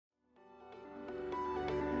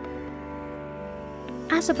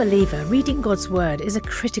As a believer, reading God's Word is a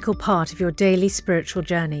critical part of your daily spiritual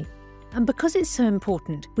journey. And because it's so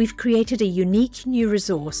important, we've created a unique new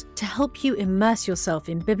resource to help you immerse yourself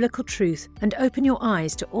in biblical truth and open your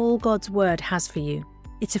eyes to all God's Word has for you.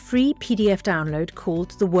 It's a free PDF download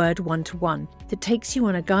called The Word 1-to-1 that takes you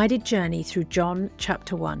on a guided journey through John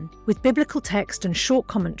chapter 1. With biblical text and short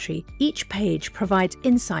commentary, each page provides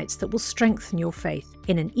insights that will strengthen your faith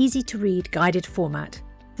in an easy-to-read guided format.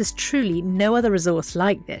 There's truly no other resource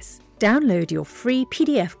like this. Download your free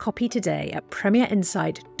PDF copy today at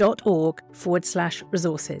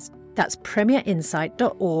premierinsight.org/resources. That's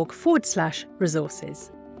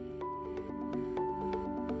premierinsight.org/resources.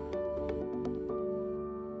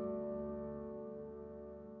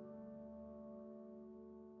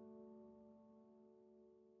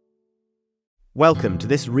 Welcome to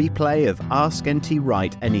this replay of Ask N.T.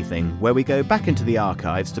 Wright Anything, where we go back into the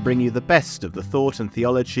archives to bring you the best of the thought and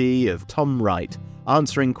theology of Tom Wright,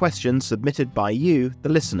 answering questions submitted by you, the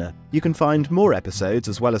listener. You can find more episodes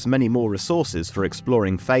as well as many more resources for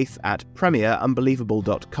exploring faith at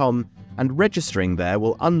premierunbelievable.com, and registering there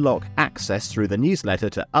will unlock access through the newsletter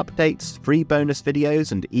to updates, free bonus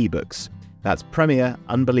videos and ebooks. That's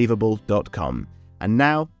premierunbelievable.com. And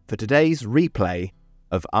now for today's replay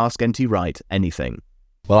of Ask N.T. Wright Anything.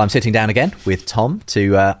 Well, I'm sitting down again with Tom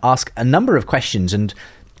to ask a number of questions, and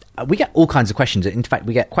we get all kinds of questions. In fact,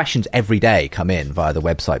 we get questions every day come in via the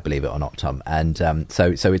website, believe it or not, Tom. And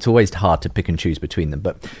so it's always hard to pick and choose between them.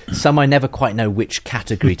 But some I never quite know which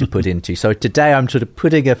category to put into. So today I'm sort of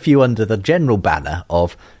putting a few under the general banner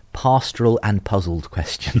of pastoral and puzzled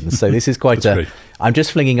questions. So this is quite great. I'm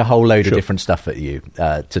just flinging a whole load of different stuff at you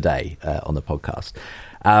today on the podcast.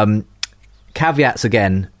 Caveats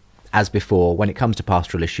again, as before, when it comes to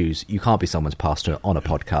pastoral issues, you can't be someone's pastor on a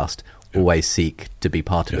podcast. Always seek to be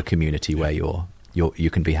part of a community where you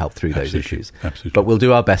can be helped through those issues. Absolutely. But we'll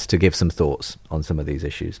do our best to give some thoughts on some of these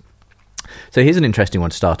issues. So here's an interesting one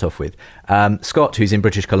to start off with. Scott, who's in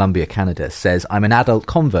British Columbia, Canada, says, I'm an adult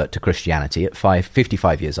convert to Christianity at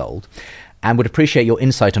 55 years old, and would appreciate your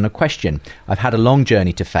insight on a question. I've had a long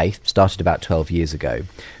journey to faith, started about 12 years ago,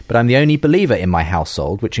 but I'm the only believer in my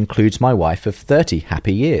household, which includes my wife of 30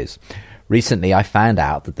 happy years. Recently, I found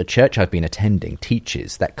out that the church I've been attending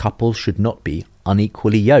teaches that couples should not be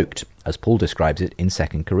unequally yoked, as Paul describes it in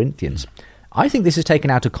 2 Corinthians. I think this is taken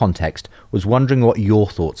out of context. Was wondering what your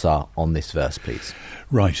thoughts are on this verse, please.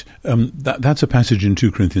 Right. That's a passage in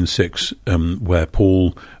 2 Corinthians 6 where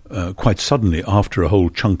Paul, quite suddenly, after a whole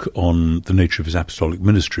chunk on the nature of his apostolic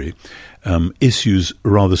ministry, issues a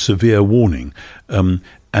rather severe warning. And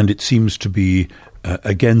it seems to be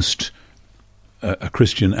against a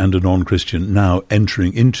Christian and a non-Christian now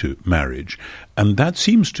entering into marriage. And that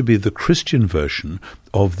seems to be the Christian version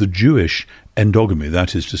of the Jewish endogamy.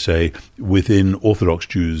 That is to say, within Orthodox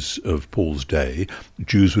Jews of Paul's day,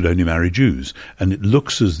 Jews would only marry Jews. And it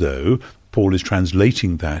looks as though Paul is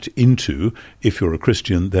translating that into, if you're a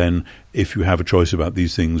Christian, then if you have a choice about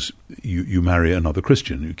these things, you marry another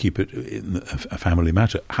Christian. You keep it in a family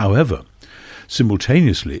matter. However,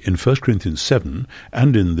 simultaneously, in 1 Corinthians 7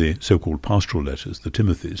 and in the so-called pastoral letters, the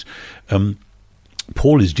Timothys,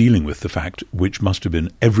 Paul is dealing with the fact, which must have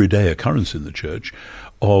been everyday occurrence in the church,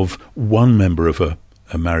 of one member of a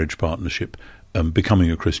marriage partnership becoming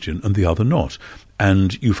a Christian and the other not.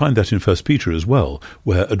 And you find that in 1 Peter as well,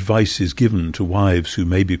 where advice is given to wives who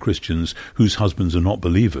may be Christians whose husbands are not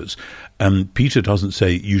believers. And Peter doesn't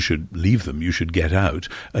say you should leave them, you should get out.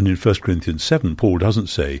 And in 1 Corinthians 7, Paul doesn't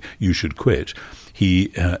say you should quit.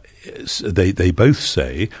 They both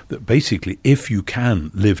say that basically if you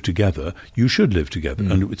can live together, you should live together.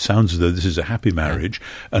 And it sounds as though this is a happy marriage.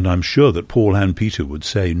 And I'm sure that Paul and Peter would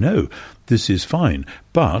say, no, this is fine.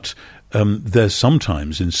 But there's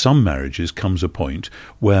sometimes, in some marriages, comes a point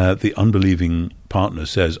where the unbelieving partner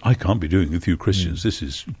says, I can't be doing with you Christians. This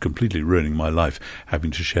is completely ruining my life,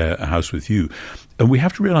 having to share a house with you. And we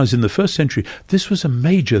have to realize in the first century, this was a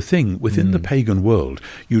major thing within the pagan world.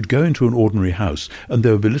 You'd go into an ordinary house and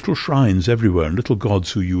there would be little shrines everywhere and little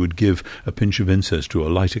gods who you would give a pinch of incense to or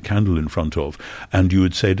light a candle in front of. And you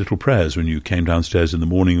would say little prayers when you came downstairs in the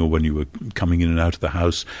morning or when you were coming in and out of the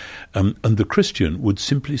house. And the Christian would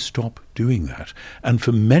simply stop doing that. And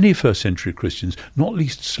for many first century Christians, not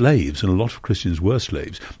least slaves, and a lot of Christians were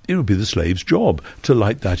slaves, it would be the slave's job to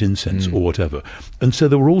light that incense or whatever. And so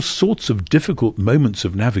there were all sorts of difficult moments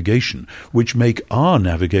of navigation which make our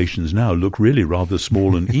navigations now look really rather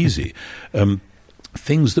small and easy.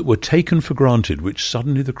 things that were taken for granted, which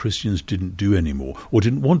suddenly the Christians didn't do anymore or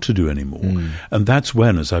didn't want to do anymore. And that's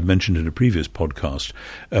when, as I've mentioned in a previous podcast,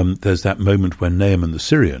 there's that moment when Naaman the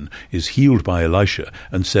Syrian is healed by Elisha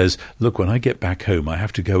and says, look, when I get back home, I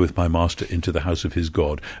have to go with my master into the house of his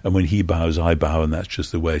God. And when he bows, I bow, and that's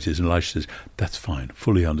just the way it is. And Elisha says, that's fine,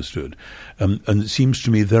 fully understood. And it seems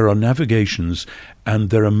to me there are navigations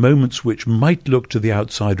and there are moments which might look to the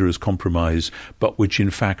outsider as compromise, but which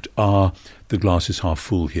in fact are the glass is half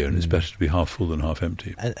full here, and it's better to be half full than half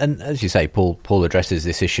empty. And as you say, Paul addresses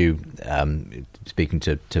this issue, speaking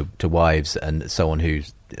to wives and so on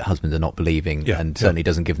whose husbands are not believing, and certainly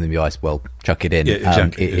doesn't give them the advice, well, chuck it in.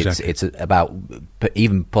 Exactly. It's about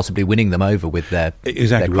even possibly winning them over with their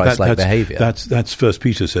Christ-like behaviour. That's First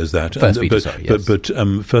Peter says that.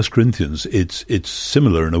 But First Corinthians, it's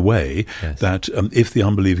similar in a way, that if the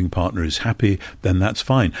unbelieving partner is happy, then that's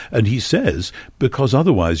fine. And he says, because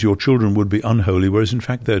otherwise your children would be unholy, whereas in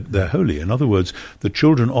fact they're holy. In other words, the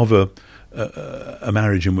children of a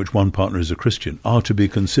marriage in which one partner is a Christian are to be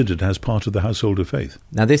considered as part of the household of faith.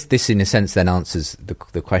 Now, this in a sense then answers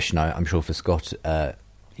the question, I'm sure, for Scott. Of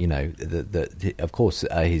course,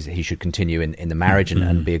 he should continue in the marriage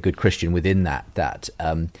and be a good Christian within that.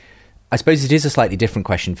 I suppose it is a slightly different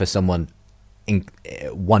question for someone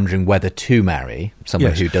wondering whether to marry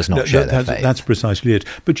someone who does not share their faith. That's precisely it.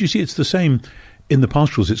 But you see, it's the same. In the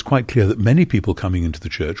pastorals, it's quite clear that many people coming into the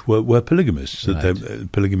church were polygamists. Right. That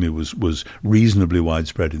polygamy was reasonably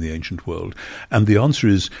widespread in the ancient world. And the answer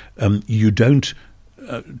is you don't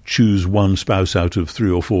choose one spouse out of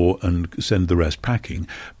 3 or 4 and send the rest packing,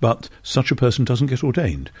 but such a person doesn't get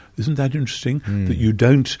ordained. Isn't that interesting? That you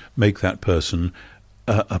don't make that person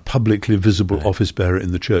a publicly visible office bearer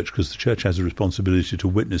in the church, because the church has a responsibility to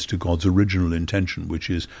witness to God's original intention, which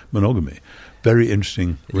is monogamy. Very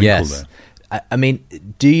interesting wrinkle there. I mean,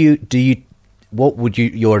 do you? What would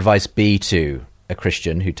your advice be to a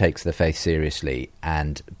Christian who takes the faith seriously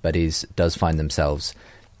but does find themselves,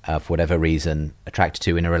 for whatever reason, attracted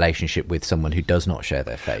to in a relationship with someone who does not share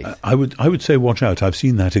their faith? I would say watch out. I've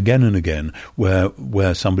seen that again and again,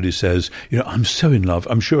 where somebody says, I'm so in love,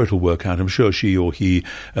 I'm sure it'll work out, I'm sure she or he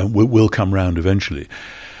will come round eventually.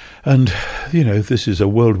 And this is a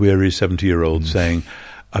world-weary 70-year-old saying,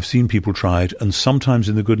 I've seen people try it, and sometimes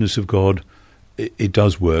in the goodness of God, it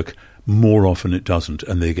does work. More often it doesn't,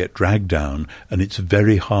 and they get dragged down, and it's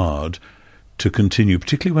very hard to continue,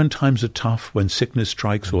 particularly when times are tough, when sickness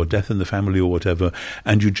strikes or death in the family or whatever,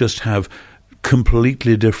 and you just have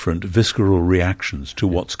completely different visceral reactions to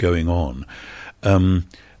what's going on.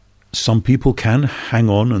 Some people can hang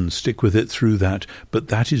on and stick with it through that, but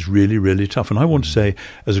that is really, really tough. And I want to say,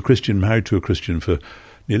 as a Christian married to a Christian for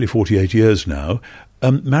nearly 48 years now,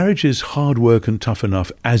 marriage is hard work and tough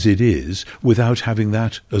enough as it is, without having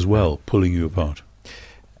that as well pulling you apart.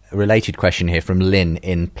 A related question here from Lynn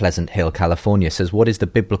in Pleasant Hill, California, says, what is the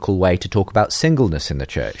biblical way to talk about singleness in the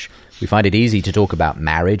church? We find it easy to talk about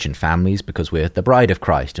marriage and families because we're the bride of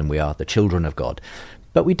Christ and we are the children of God.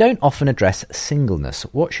 But we don't often address singleness.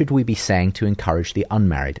 What should we be saying to encourage the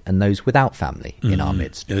unmarried and those without family in our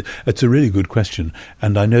midst? It's a really good question.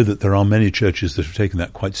 And I know that there are many churches that have taken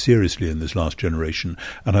that quite seriously in this last generation.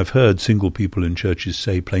 And I've heard single people in churches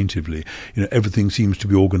say plaintively, everything seems to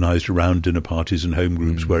be organised around dinner parties and home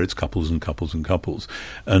groups where it's couples and couples and couples.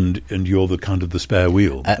 And you're the kind of the spare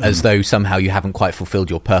wheel. As though somehow you haven't quite fulfilled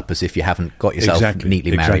your purpose if you haven't got yourself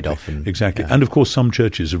neatly married off. Exactly. And of course, some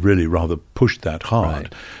churches have really rather pushed that hard.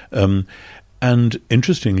 Right. And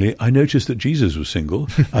interestingly, I noticed that Jesus was single.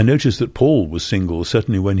 I noticed that Paul was single,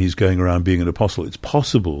 certainly when he's going around being an apostle. It's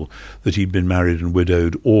possible that he'd been married and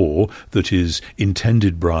widowed, or that his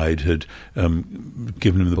intended bride had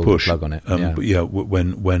given him the push. Plug on it.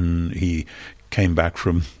 When he came back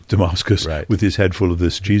from Damascus with his head full of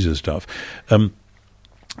this Jesus stuff.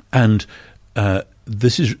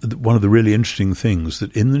 This is one of the really interesting things,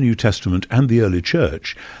 that in the New Testament and the early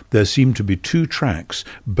church, there seem to be 2 tracks,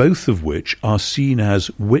 both of which are seen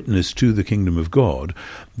as witness to the kingdom of God,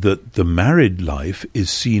 that the married life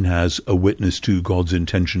is seen as a witness to God's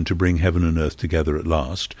intention to bring heaven and earth together at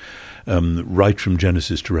last. Right from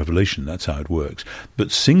Genesis to Revelation, that's how it works.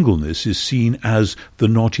 But singleness is seen as the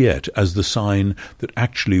not yet, as the sign that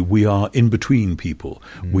actually we are in between people.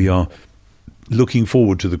 We are looking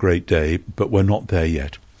forward to the great day, but we're not there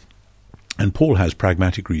yet. And Paul has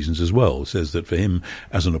pragmatic reasons as well. Says that for him,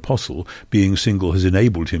 as an apostle, being single has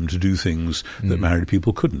enabled him to do things that married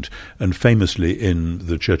people couldn't. And famously in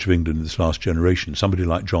the Church of England in this last generation, somebody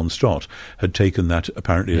like John Stott had taken that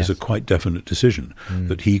apparently as a quite definite decision,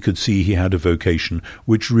 that he could see he had a vocation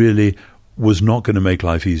which really was not going to make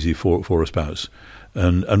life easy for a spouse.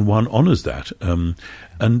 and one honours that. And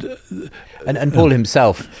Paul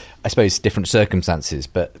himself, I suppose, different circumstances,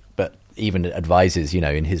 but even advises,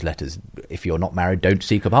 in his letters, if you're not married, don't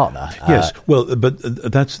seek a partner. Yes, well, but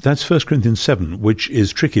that's 1 Corinthians 7, which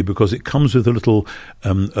is tricky because it comes with a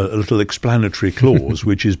little explanatory clause,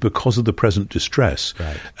 which is because of the present distress.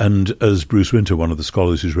 Right. And as Bruce Winter, one of the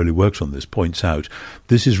scholars who's really worked on this, points out,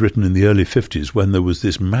 this is written in the early 50s when there was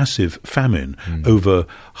this massive famine over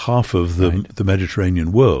half of the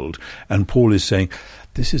Mediterranean world, and Paul is saying,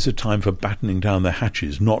 this is a time for battening down the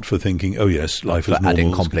hatches, not for thinking, oh yes, life is normal.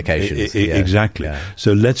 Adding complications. Exactly. Yeah.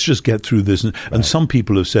 So let's just get through this. And some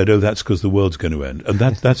people have said, oh, that's because the world's going to end. And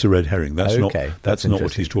that's a red herring. That's not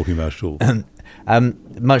what he's talking about at all.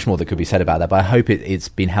 Much more that could be said about that, but I hope it's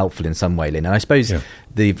been helpful in some way, Lynn. And I suppose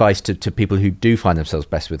the advice to people who do find themselves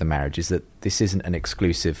best with a marriage is that this isn't an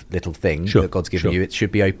exclusive little thing that God's given you. It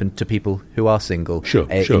should be open to people who are single,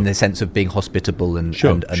 in the sense of being hospitable and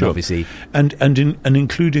obviously... And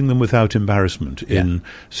including them without embarrassment in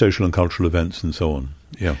social and cultural events and so on.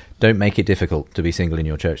 Yeah. Don't make it difficult to be single in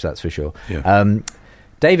your church, that's for sure. Yeah.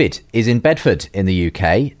 David is in Bedford in the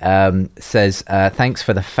UK, says, thanks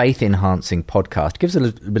for the faith-enhancing podcast. Gives a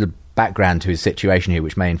little bit of background to his situation here,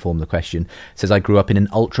 which may inform the question. Says, I grew up in an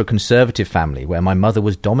ultra-conservative family where my mother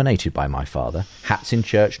was dominated by my father. Hats in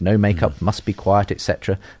church, no makeup, must be quiet,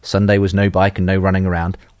 etc. Sunday was no bike and no running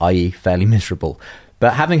around, i.e. fairly miserable.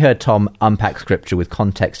 But having heard Tom unpack scripture with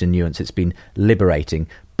context and nuance, it's been liberating,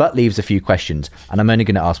 but leaves a few questions. And I'm only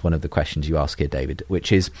going to ask one of the questions you ask here, David,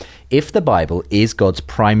 which is, if the Bible is God's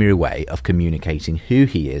primary way of communicating who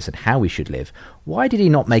he is and how we should live, why did he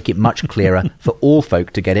not make it much clearer for all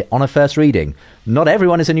folk to get it on a first reading? Not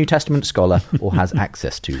everyone is a New Testament scholar or has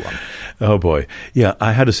access to one. Oh, boy. Yeah,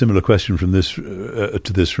 I had a similar question from this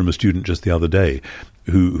from a student just the other day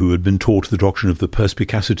who had been taught the doctrine of the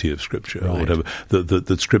perspicacity of Scripture, or whatever,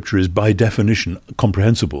 that Scripture is by definition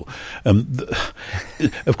comprehensible.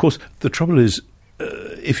 Of course, the trouble is,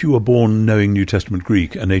 if you were born knowing New Testament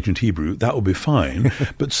Greek and ancient Hebrew, that would be fine.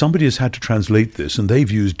 But somebody has had to translate this, and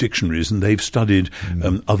they've used dictionaries, and they've studied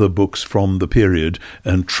other books from the period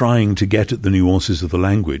and trying to get at the nuances of the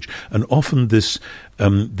language. And often this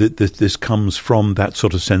comes from that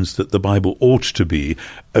sort of sense that the Bible ought to be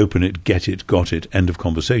open it, get it, got it, end of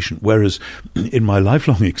conversation. Whereas in my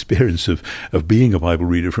lifelong experience of being a Bible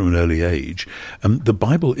reader from an early age, the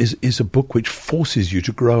Bible is a book which forces you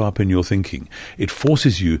to grow up in your thinking. It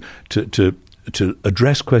forces you to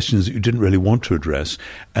address questions that you didn't really want to address,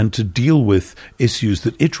 and to deal with issues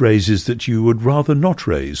that it raises that you would rather not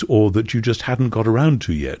raise, or that you just hadn't got around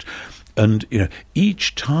to yet. And,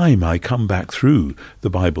 each time I come back through the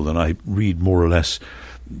Bible, and I read more or less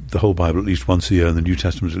the whole Bible at least once a year and the New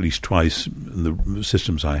Testament at least twice in the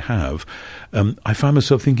systems I have, I find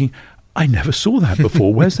myself thinking, I never saw that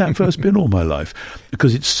before. Where's that verse been all my life?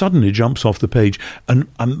 Because it suddenly jumps off the page. And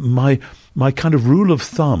my kind of rule of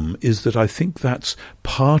thumb is that I think that's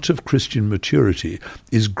part of Christian maturity,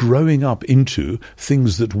 is growing up into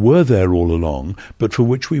things that were there all along, but for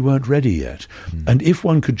which we weren't ready yet. And if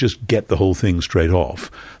one could just get the whole thing straight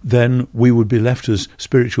off, then we would be left as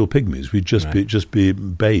spiritual pygmies. We'd just be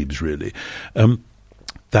babes, really.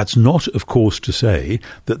 That's not, of course, to say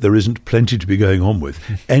that there isn't plenty to be going on with.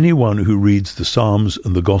 Anyone who reads the Psalms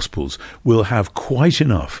and the Gospels will have quite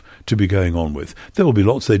enough to be going on with. There will be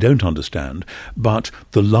lots they don't understand, but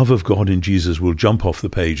the love of God in Jesus will jump off the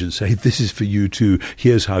page and say, this is for you too.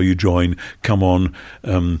 Here's how you join. Come on,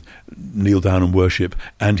 kneel down and worship.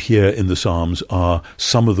 And here in the Psalms are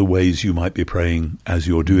some of the ways you might be praying as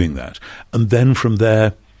you're doing that. And then from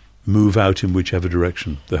there, move out in whichever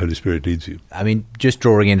direction the Holy Spirit leads you. I mean, just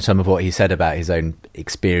drawing in some of what he said about his own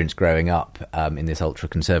experience growing up in this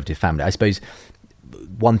ultra-conservative family, I suppose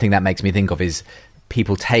one thing that makes me think of is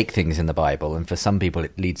people take things in the Bible, and for some people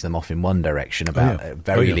it leads them off in one direction about a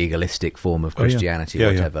very legalistic form of Christianity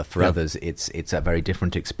or whatever. For others, it's a very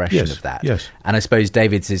different expression of that. Yes. And I suppose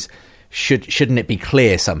David's is, shouldn't it be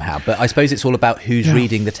clear somehow? But I suppose it's all about who's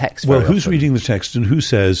reading the text. Well, who's reading the text, and who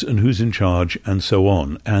says, and who's in charge, and so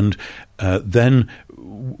on. And then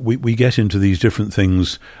we get into these different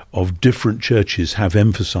things of different churches have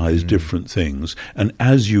emphasized different things. And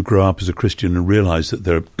as you grow up as a Christian and realize that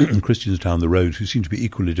there are Christians down the road who seem to be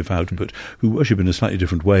equally devout, but who worship in a slightly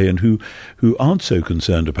different way, and who aren't so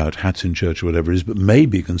concerned about hats in church or whatever it is, but may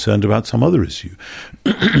be concerned about some other issue,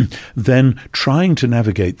 then trying to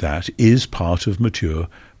navigate that is part of mature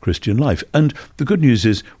Christian life. And the good news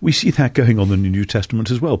is we see that going on in the New Testament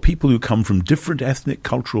as well. People who come from different ethnic,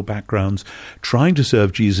 cultural backgrounds trying to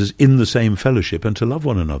serve Jesus in the same fellowship and to love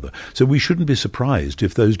one another. So we shouldn't be surprised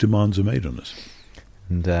if those demands are made on us.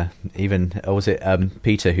 And even, was it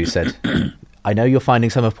Peter who said, I know you're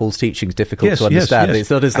finding some of Paul's teachings difficult to understand. Yes. It's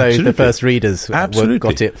not as though the first readers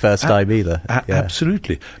got it first time either.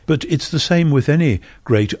 Absolutely. But it's the same with any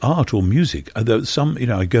great art or music. Although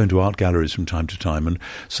I go into art galleries from time to time, and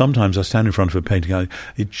sometimes I stand in front of a painting,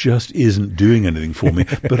 it just isn't doing anything for me.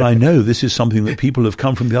 But I know this is something that people have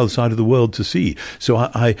come from the other side of the world to see. So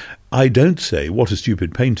I don't say, what a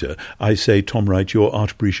stupid painter. I say, Tom Wright, your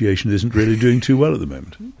art appreciation isn't really doing too well at the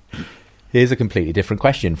moment. Here's a completely different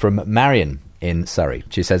question from Marion in Surrey.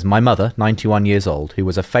 She says, my mother, 91 years old, who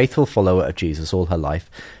was a faithful follower of Jesus all her life,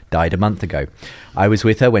 died a month ago. I was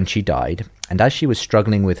with her when she died, and as she was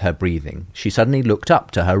struggling with her breathing, she suddenly looked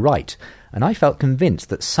up to her right, and I felt convinced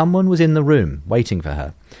that someone was in the room waiting for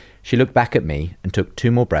her. She looked back at me and took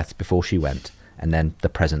 2 more breaths before she went, and then the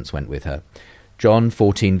presence went with her. John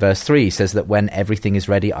 14 verse 3 says that when everything is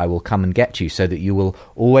ready, I will come and get you, so that you will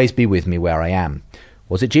always be with me where I am.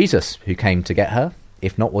 Was it Jesus who came to get her?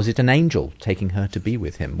 If not, was it an angel taking her to be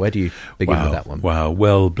with him? Where do you begin with that one? Wow.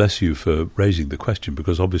 Well, bless you for raising the question,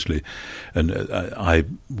 because obviously, and I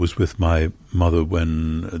was with my mother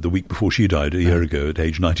the week before she died, a year ago, at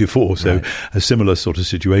age 94, so a similar sort of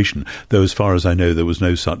situation, though as far as I know, there was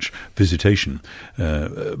no such visitation.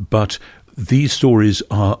 But these stories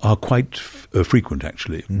are quite frequent,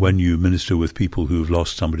 actually. Mm-hmm. When you minister with people who have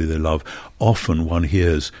lost somebody they love, often one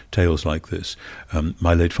hears tales like this.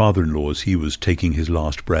 My late father-in-law, as he was taking his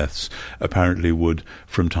last breaths, apparently would,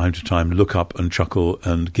 from time to time, look up and chuckle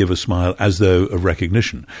and give a smile as though of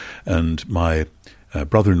recognition. And my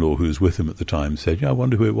brother-in-law, who was with him at the time, said, I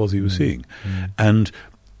wonder who it was he was seeing. Mm-hmm. And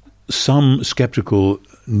some sceptical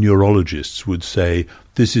neurologists would say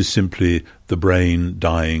this is simply the brain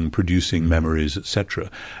dying, producing memories, etc.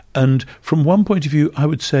 And from one point of view, I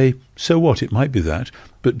would say, so what? It might be that.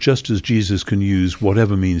 But just as Jesus can use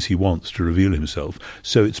whatever means he wants to reveal himself,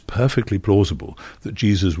 so it's perfectly plausible that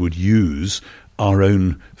Jesus would use our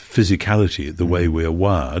own physicality, the way we are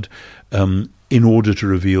wired, in order to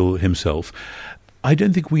reveal himself. I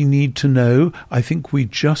don't think we need to know. I think we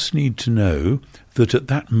just need to know that at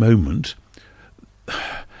that moment,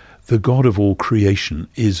 the God of all creation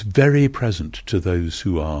is very present to those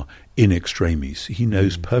who are in extremis. He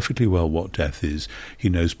knows perfectly well what death is. He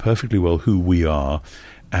knows perfectly well who we are,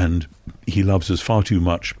 and he loves us far too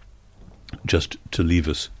much just to leave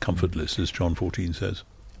us comfortless, as John 14 says.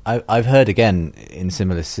 I've heard, again, in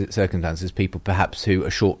similar circumstances, people perhaps who a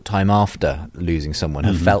short time after losing someone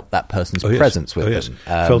have felt that person's presence with them.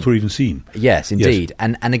 Felt or even seen. Yes, indeed.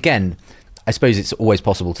 Yes. And again, I suppose it's always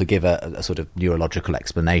possible to give a sort of neurological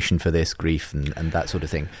explanation for this grief and that sort of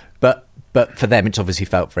thing. But for them, it's obviously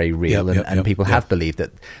felt very real, and people have believed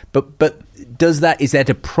that. But is that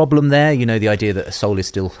a problem there? You know, the idea that a soul is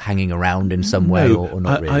still hanging around in some way, or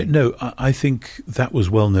not really? I think that was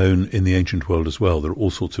well known in the ancient world as well. There are all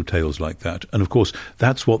sorts of tales like that. And of course,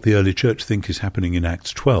 that's what the early church think is happening in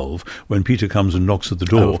Acts 12, when Peter comes and knocks at the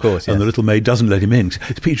door, and the little maid doesn't let him in.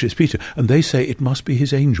 It's Peter. And they say it must be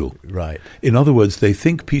his angel. Right. In other words, they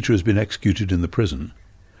think Peter has been executed in the prison,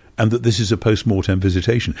 and that this is a post-mortem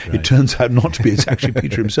visitation. Right. It turns out not to be. It's actually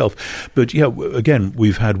Peter himself. But again,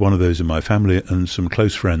 we've had one of those in my family, and some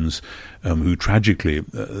close friends who tragically,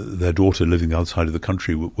 their daughter living the other side of the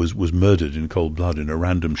country was murdered in cold blood in a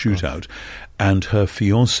random shootout. And her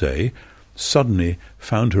fiancé suddenly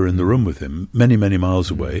found her in the room with him, many, many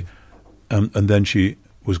miles away, and then she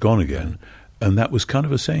was gone again. And that was kind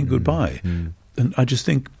of a saying goodbye. And I just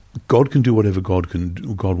think God can do whatever God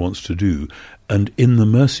wants to do, and in the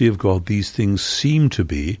mercy of God, these things seem to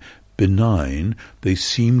be benign. They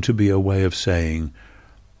seem to be a way of saying,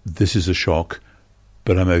 "This is a shock,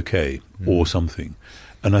 but I'm okay," or something.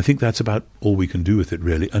 And I think that's about all we can do with it,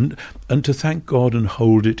 really. And to thank God and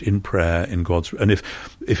hold it in prayer in God's. And if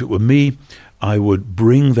it were me, I would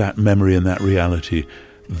bring that memory and that reality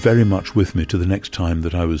very much with me to the next time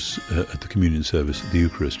that I was at the communion service, at the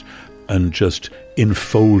Eucharist, and just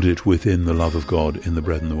enfold it within the love of God in the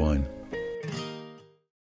bread and the wine.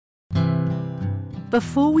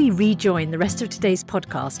 Before we rejoin the rest of today's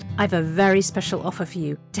podcast, I have a very special offer for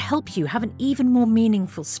you to help you have an even more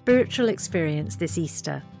meaningful spiritual experience this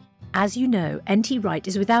Easter. As you know, N.T. Wright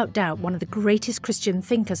is without doubt one of the greatest Christian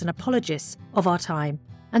thinkers and apologists of our time,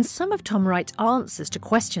 and some of Tom Wright's answers to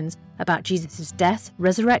questions about Jesus' death,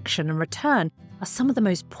 resurrection and return are some of the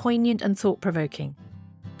most poignant and thought-provoking.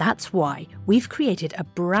 That's why we've created a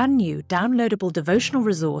brand new downloadable devotional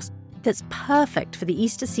resource that's perfect for the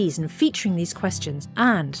Easter season, featuring these questions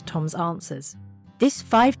and Tom's answers. This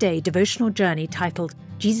 5-day devotional journey titled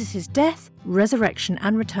Jesus' Death, Resurrection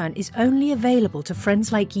and Return is only available to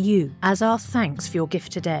friends like you as our thanks for your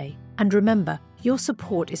gift today. And remember, your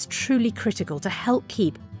support is truly critical to help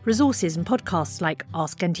keep resources and podcasts like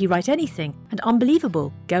Ask NT Write Anything and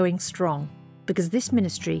Unbelievable going strong, because this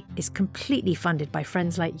ministry is completely funded by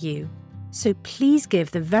friends like you. So please give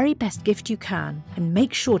the very best gift you can and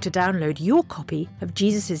make sure to download your copy of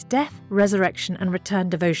Jesus' Death, Resurrection and Return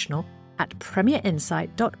devotional at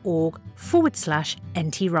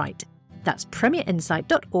premierinsight.org/NTWrite. That's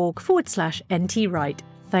premierinsight.org/NTWrite.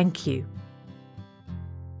 Thank you.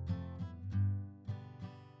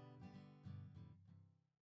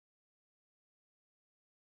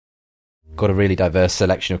 Got a really diverse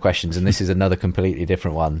selection of questions, and this is another completely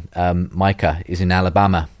different one. Micah is in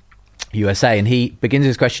Alabama, USA, and he begins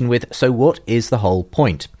his question with, so what is the whole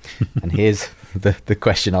point? And here's the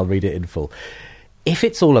question. I'll read it in full. If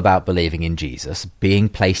it's all about believing in Jesus, being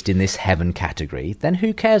placed in this heaven category, then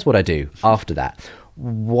who cares what I do after that?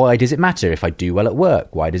 Why does it matter if I do well at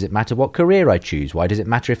work? Why does it matter what career I choose? Why does it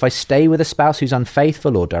matter if I stay with a spouse who's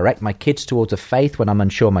unfaithful or direct my kids towards a faith when I'm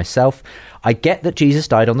unsure myself? I get that Jesus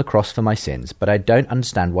died on the cross for my sins, but I don't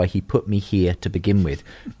understand why he put me here to begin with.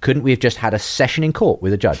 Couldn't we have just had a session in court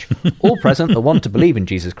with a judge? All present that want to believe in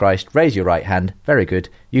Jesus Christ, raise your right hand. Very good.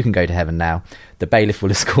 You can go to heaven now. The bailiff will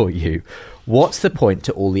escort you. What's the point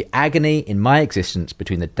to all the agony in my existence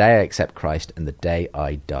between the day I accept Christ and the day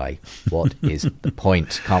I die? What is the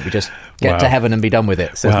point? Can't we just get to heaven and be done with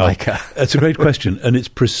it, says Micah. That's a great question, and it's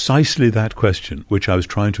precisely that question which I was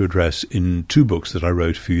trying to address in two books that I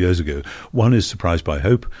wrote a few years ago. One is Surprised by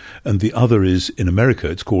Hope, and the other is, in America,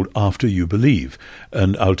 it's called After You Believe.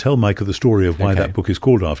 And I'll tell Micah the story of why that book is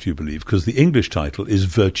called After You Believe, because the English title is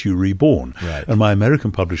Virtue Reborn. Right. And my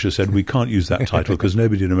American publisher said, we can't use that title because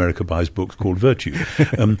nobody in America buys books called Virtue.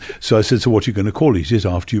 So I said, so what are you going to call it? He says,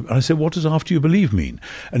 After You. And I said, what does After You Believe mean?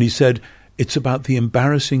 And he said, it's about the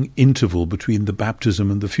embarrassing interval between the baptism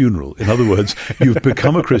and the funeral. In other words, you've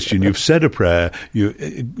become a Christian, you've said a prayer, you're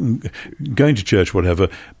going to church, whatever,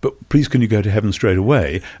 but please can you go to heaven straight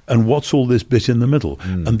away? And what's all this bit in the middle?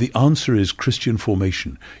 And the answer is Christian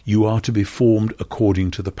formation. You are to be formed according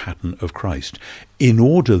to the pattern of Christ, in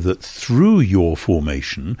order that through your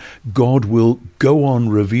formation, God will go on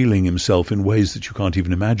revealing himself in ways that you can't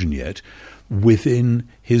even imagine yet, within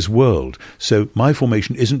his world. So my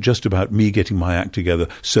formation isn't just about me getting my act together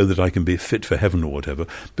so that I can be fit for heaven or whatever,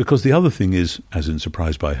 because the other thing is, as in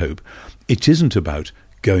Surprised by Hope, it isn't about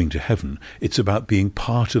going to heaven. It's about being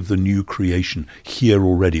part of the new creation here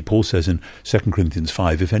already. Paul says in 2 Corinthians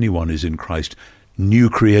 5, if anyone is in Christ, new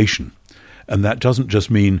creation. And that doesn't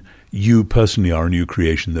just mean you personally are a new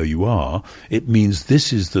creation, though you are. It means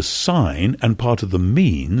this is the sign and part of the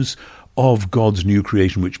means of God's new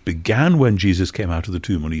creation, which began when Jesus came out of the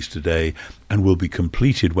tomb on Easter Day and will be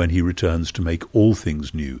completed when he returns to make all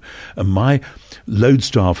things new. And my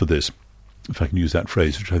lodestar for this, if I can use that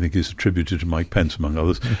phrase, which I think is attributed to Mike Pence, among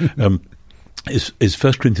others, is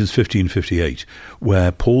 1 Corinthians 15:58,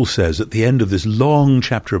 where Paul says at the end of this long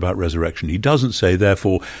chapter about resurrection, he doesn't say,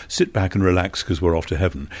 therefore, sit back and relax because we're off to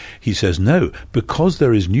heaven. He says, no, because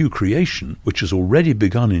there is new creation, which has already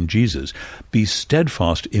begun in Jesus, be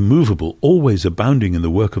steadfast, immovable, always abounding in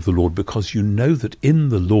the work of the Lord, because you know that in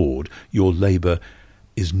the Lord your labour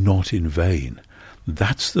is not in vain.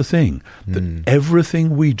 That's the thing, that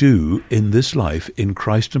everything we do in this life, in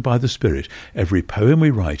Christ and by the Spirit, every poem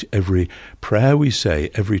we write, every prayer we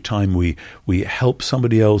say, every time we help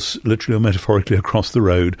somebody else, literally or metaphorically, across the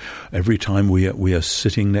road, every time we are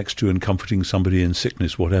sitting next to and comforting somebody in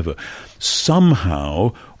sickness, whatever,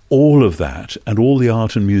 somehow all of that, and all the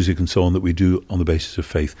art and music and so on that we do on the basis of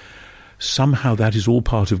faith, somehow that is all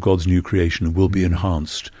part of God's new creation and will be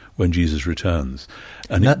enhanced when Jesus returns.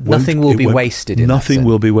 And nothing will be wasted. Nothing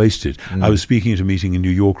will be wasted. I was speaking at a meeting in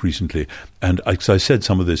New York recently, and I said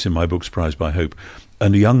some of this in my book, Surprised by Hope,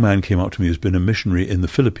 and a young man came up to me who's been a missionary in the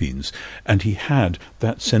Philippines, and he had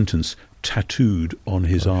that sentence tattooed on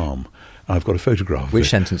his arm. I've got a photograph. Which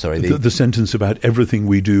sentence, sorry? The sentence about everything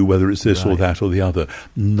we do, whether it's this or that or the other,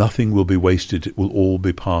 nothing will be wasted. It will all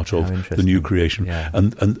be part of the new creation. Yeah.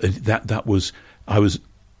 And that was, I was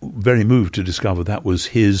very moved to discover that was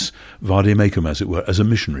his vade mecum, as it were, as a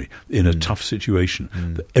missionary in a tough situation.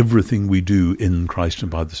 That everything we do in Christ and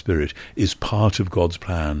by the Spirit is part of God's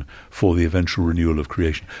plan for the eventual renewal of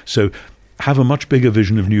creation. So have a much bigger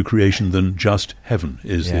vision of new creation than just heaven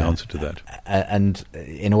is the answer to that. And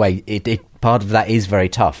in a way, it part of that is very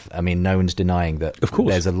tough. I mean, no one's denying that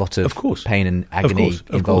there's a lot of pain and agony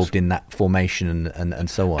involved in that formation and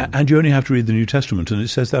so on. And you only have to read the New Testament, and it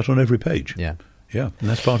says that on every page. Yeah. Yeah, and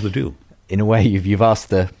that's part of the deal. In a way, you've asked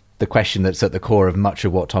the question that's at the core of much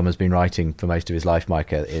of what Tom has been writing for most of his life,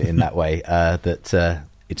 Micah, in that way, that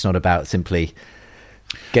it's not about simply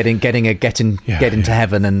getting to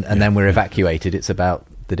heaven and then we're evacuated. It's about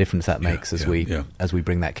the difference that makes as we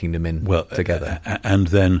bring that kingdom in together. And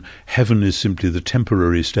then heaven is simply the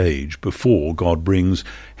temporary stage before God brings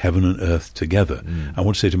heaven and earth together. I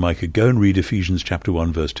want to say to Micah, go and read Ephesians chapter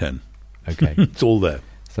 1, verse 10. Okay. It's all there.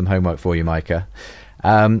 Some homework for you, Micah.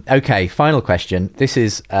 Okay, final question. This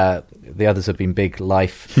is, the others have been big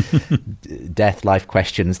death life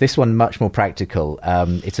questions. This one much more practical.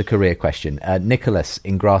 It's a career question. Nicholas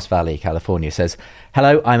in Grass Valley, California says,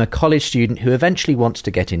 hello, I'm a college student who eventually wants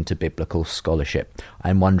to get into biblical scholarship.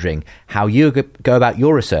 I'm wondering how you go about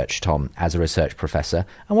your research, Tom, as a research professor,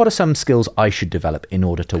 and what are some skills I should develop in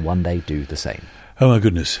order to one day do the same? Oh, my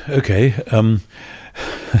goodness. Okay.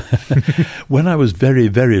 When I was very,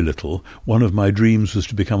 very little, one of my dreams was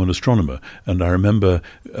to become an astronomer. And I remember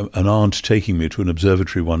an aunt taking me to an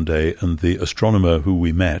observatory one day, and the astronomer who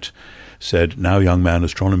we met said, now, young man,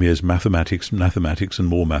 astronomy is mathematics, and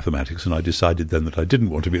more mathematics. And I decided then that I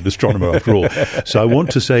didn't want to be an astronomer after all. So I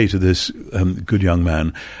want to say to this good young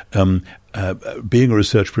man, being a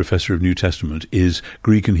research professor of New Testament is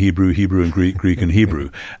Greek and Hebrew, Hebrew and Greek, Greek and Hebrew.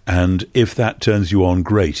 And if that turns you on,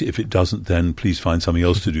 great. If it doesn't, then please find something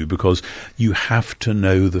else to do, because you have to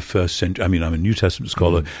know the first century. I mean, I'm a New Testament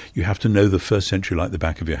scholar. You have to know the first century like the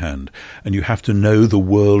back of your hand. And you have to know the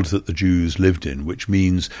world that the Jews lived in, which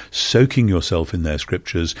means soaking yourself in their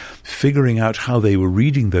scriptures, figuring out how they were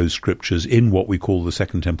reading those scriptures in what we call the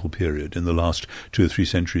Second Temple period, in the last 2 or 3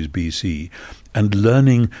 centuries BC, and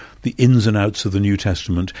learning the ins and outs of the New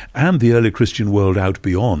Testament and the early Christian world out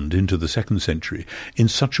beyond into the 2nd century in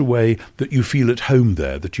such a way that you feel at home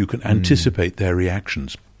there, that you can anticipate their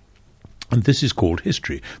reactions. And this is called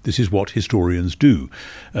history. This is what historians do.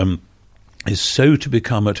 Is so to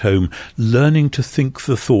become at home, learning to think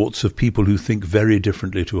the thoughts of people who think very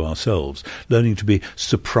differently to ourselves, learning to be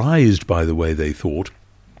surprised by the way they thought,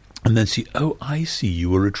 and then see, oh, I see,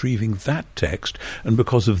 you were retrieving that text, and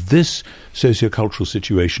because of this sociocultural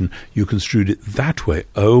situation, you construed it that way.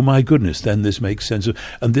 Oh, my goodness, then this makes sense.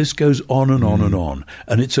 And this goes on and on and on.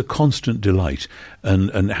 And it's a constant delight.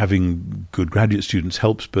 And having good graduate students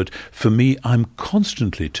helps. But for me, I'm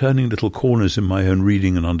constantly turning little corners in my own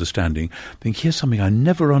reading and understanding, think, here's something I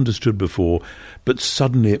never understood before, but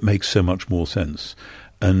suddenly it makes so much more sense.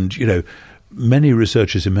 And, many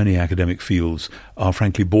researchers in many academic fields are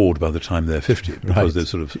frankly bored by the time they're 50 because they're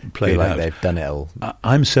sort of played like out. They've done it all.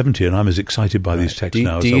 I'm 70 and I'm as excited by these texts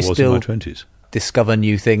now as I was in my 20s. Discover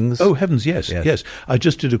new things? Oh, heavens, yes. I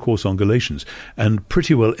just did a course on Galatians, and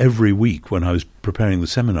pretty well every week when I was preparing the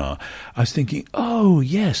seminar, I was thinking, oh,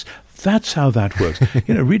 yes, that's how that works.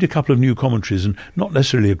 Read a couple of new commentaries and not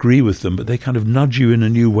necessarily agree with them, but they kind of nudge you in a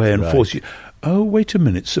new way and force you. Oh, wait a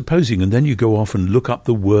minute, supposing, and then you go off and look up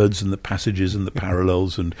the words and the passages and the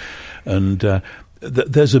parallels, and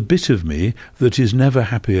there's a bit of me that is never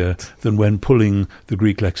happier than when pulling the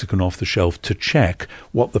Greek lexicon off the shelf to check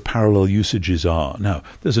what the parallel usages are. Now,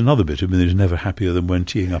 there's another bit of me that is never happier than when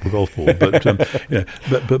teeing up a golf ball. But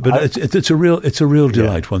it's a real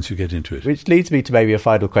delight once you get into it. Which leads me to maybe a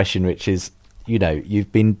final question, which is,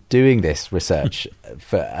 you've been doing this research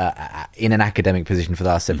for in an academic position for the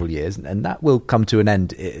last several years, and that will come to an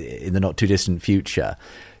end in the not too distant future.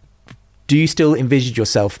 Do you still envisage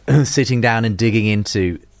yourself sitting down and digging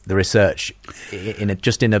into the research in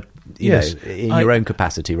your own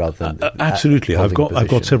capacity rather than absolutely? I've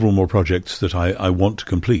got several more projects that I want to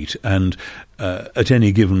complete, and at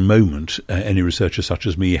any given moment, any researcher such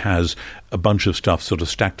as me has a bunch of stuff sort of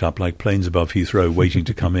stacked up like planes above Heathrow waiting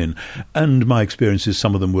to come in. And my experience is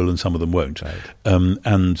some of them will and some of them won't. Right.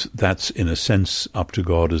 And that's, in a sense, up to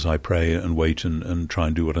God as I pray and wait and try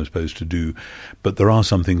and do what I'm supposed to do. But there are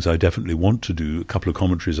some things I definitely want to do, a couple of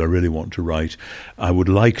commentaries I really want to write. I would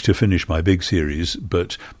like to finish my big series,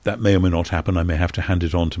 but that may or may not happen. I may have to hand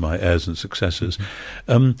it on to my heirs and successors.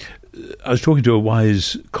 I was talking to a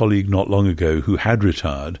wise colleague not long ago who had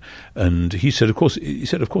retired, and he said, of course,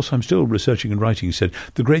 I'm still researching and writing. He said,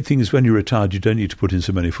 the great thing is when you're retired, you don't need to put in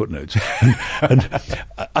so many footnotes. And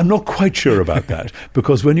I'm not quite sure about that,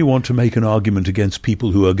 because when you want to make an argument against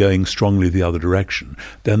people who are going strongly the other direction,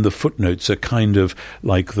 then the footnotes are kind of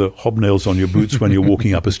like the hobnails on your boots when you're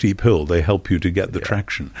walking up a steep hill. They help you to get the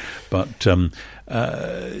traction. But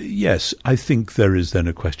yes, I think there is then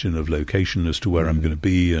a question of location as to where I'm going to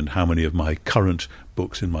be and how many of my current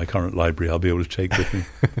books in my current library I'll be able to take with me.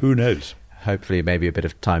 Who knows? Hopefully maybe a bit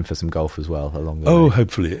of time for some golf as well along the way. Oh,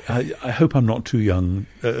 hopefully. I hope I'm not too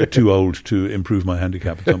old to improve my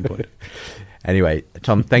handicap at some point. Anyway,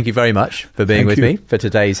 Tom, thank you very much for being with me for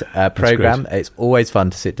today's programme. It's always fun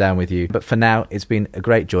to sit down with you. But for now, it's been a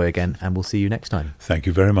great joy again, and we'll see you next time. Thank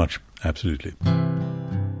you very much. Absolutely.